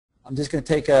I'm just going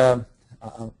to take a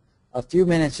few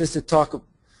minutes just to talk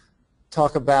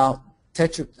about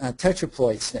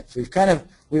tetraploid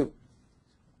SNPs.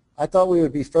 I thought we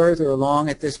would be further along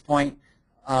at this point,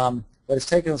 but it's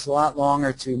taken us a lot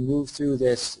longer to move through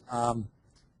this,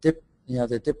 the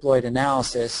diploid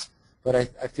analysis. But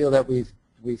I feel that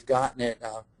we've gotten it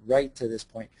right to this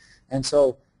point. And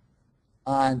so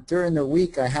during the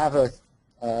week, I have a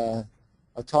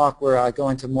talk where I go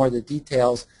into more of the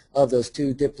details of those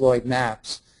two diploid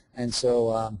maps. And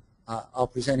so I'll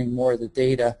be presenting more of the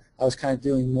data. I was kind of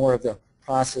doing more of the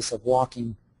process of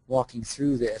walking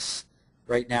through this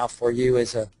right now for you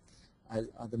as the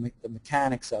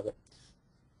mechanics of it.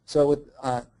 So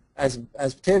as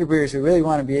potato breeders, we really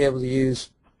want to be able to use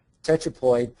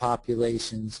tetraploid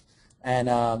populations,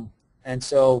 and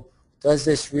so does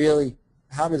this really?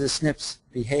 How do the SNPs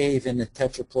behave in the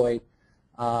tetraploid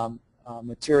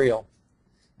material?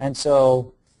 And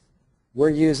so we're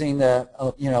using the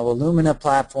Illumina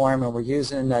platform, and we're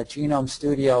using the Genome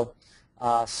Studio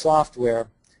software,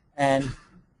 and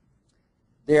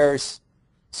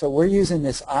so we're using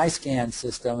this iScan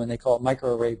system, and they call it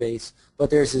microarray based, but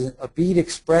there's a Bead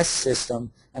Express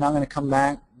system, and I'm going to come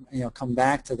back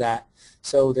to that.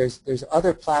 So there's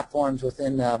other platforms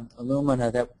within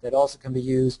Illumina that also can be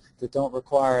used that don't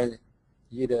require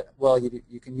you to, well,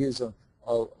 you can use a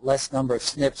less number of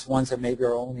SNPs, ones that maybe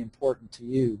are only important to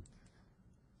you.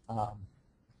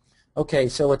 Okay,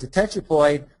 so with the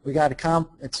tetraploid, we got it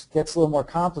gets a little more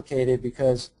complicated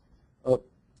because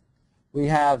we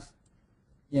have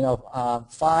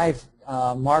 5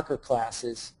 marker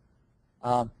classes,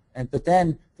 but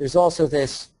then there's also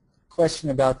this question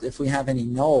about if we have any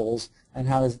nulls and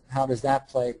how does that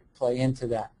play into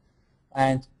that.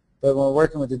 But when we're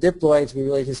working with the diploids, we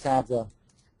really just have the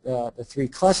 3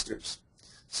 clusters.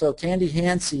 So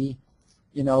Candy-Hansi,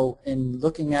 in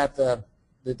looking at the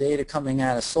data coming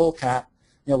out of SolCAP,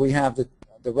 we have the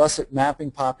russet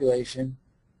mapping population,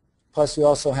 plus we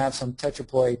also have some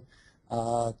tetraploid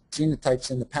genotypes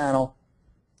in the panel,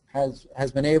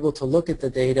 has been able to look at the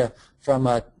data from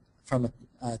a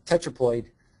tetraploid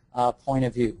point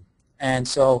of view. And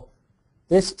so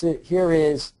here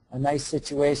is a nice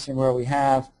situation where we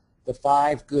have the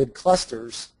 5 good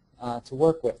clusters to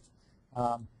work with.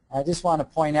 I just want to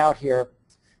point out here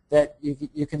that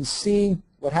you can see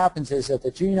what happens is that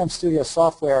the Genome Studio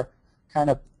software kind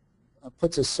of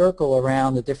puts a circle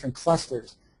around the different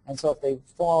clusters. And so if they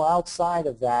fall outside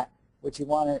of that,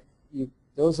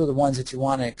 those are the ones that you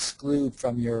want to exclude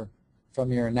from your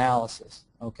analysis,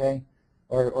 okay,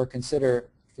 or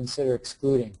consider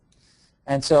excluding.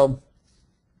 And so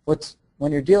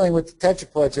when you're dealing with the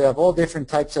tetraploids, you have all different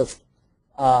types of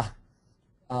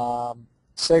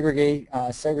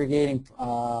segregating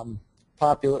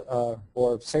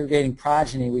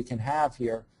progeny we can have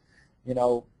here.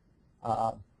 We're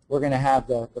going to have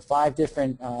the 5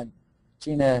 different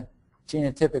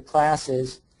genotypic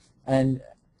classes, and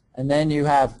then you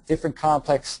have different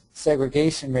complex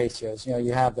segregation ratios.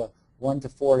 You have the 1 to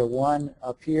 4 to 1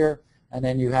 up here, and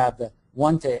then you have the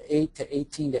 1 to 8 to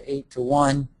 18 to 8 to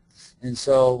 1. And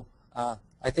so I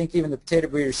think even the potato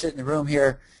breeders sitting in the room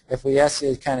here, if we ask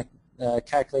you to kind of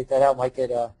calculate that out, might get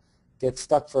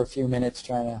stuck for a few minutes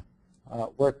trying to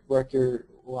work your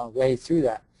way through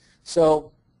that.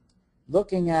 So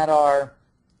looking at our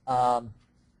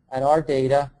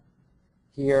data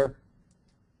here,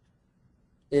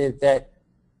 that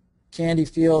Candy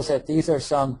feels that these are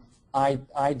some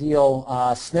ideal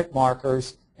SNP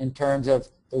markers in terms of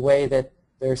the way that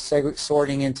they're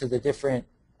sorting into the different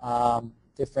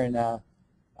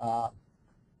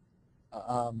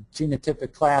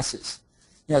genotypic classes.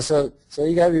 So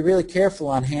you got to be really careful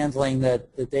on handling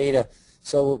the data.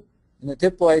 So in the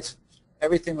diploids,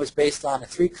 everything was based on a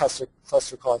 3 cluster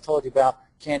call I told you about.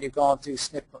 Candy going through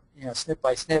SNP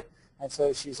by SNP, and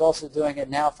so she's also doing it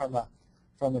now from a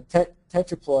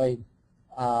tetraploid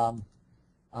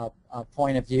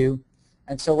point of view.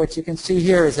 And so what you can see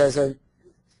here is these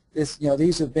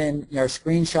have been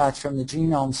screenshots from the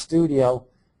Genome Studio,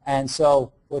 and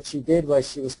so what she did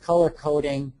was she was color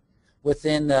coding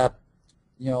within the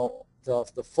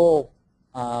full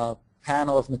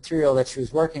panel of material that she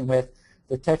was working with,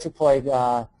 the tetraploid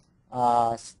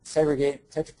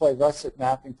tetraploid russet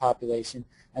mapping population.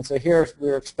 And so here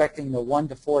we're expecting the 1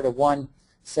 to 4 to 1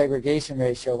 segregation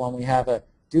ratio when we have a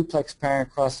duplex parent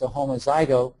cross the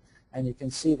homozygote, and you can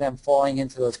see them falling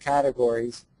into those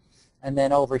categories. And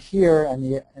then over here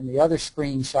in the other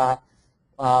screenshot,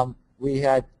 we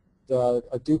had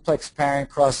a duplex parent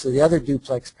cross to the other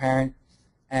duplex parent,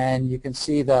 and you can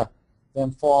see them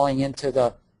falling into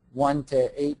the 1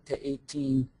 to 8 to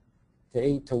 18 to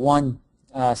 8 to 1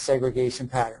 segregation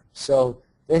pattern. So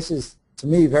this is, to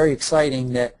me, very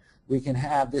exciting that we can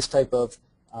have this type of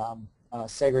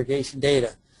segregation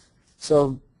data.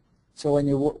 So when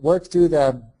you work through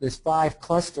this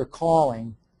 5-cluster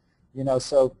calling, you know,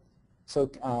 so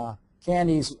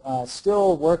Candy's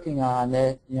still working on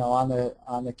it, you know, on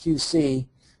the QC,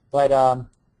 but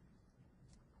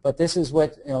this is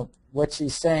what, you know, what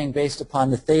she's saying based upon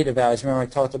the theta values. Remember, I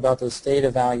talked about those theta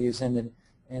values in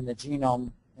the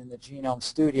Genome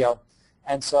Studio,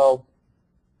 and so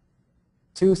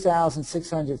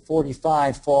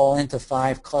 2,645 fall into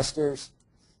 5 clusters,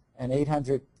 and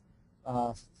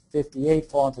 858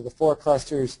 fall into the 4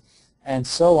 clusters, and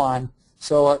so on.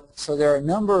 So there are a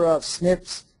number of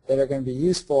SNPs that are going to be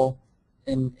useful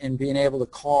in being able to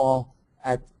call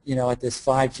at, you know, at this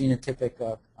 5 genotypic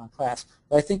class.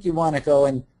 But I think you want to go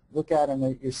and look at them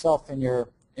yourself in your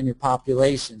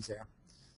populations there.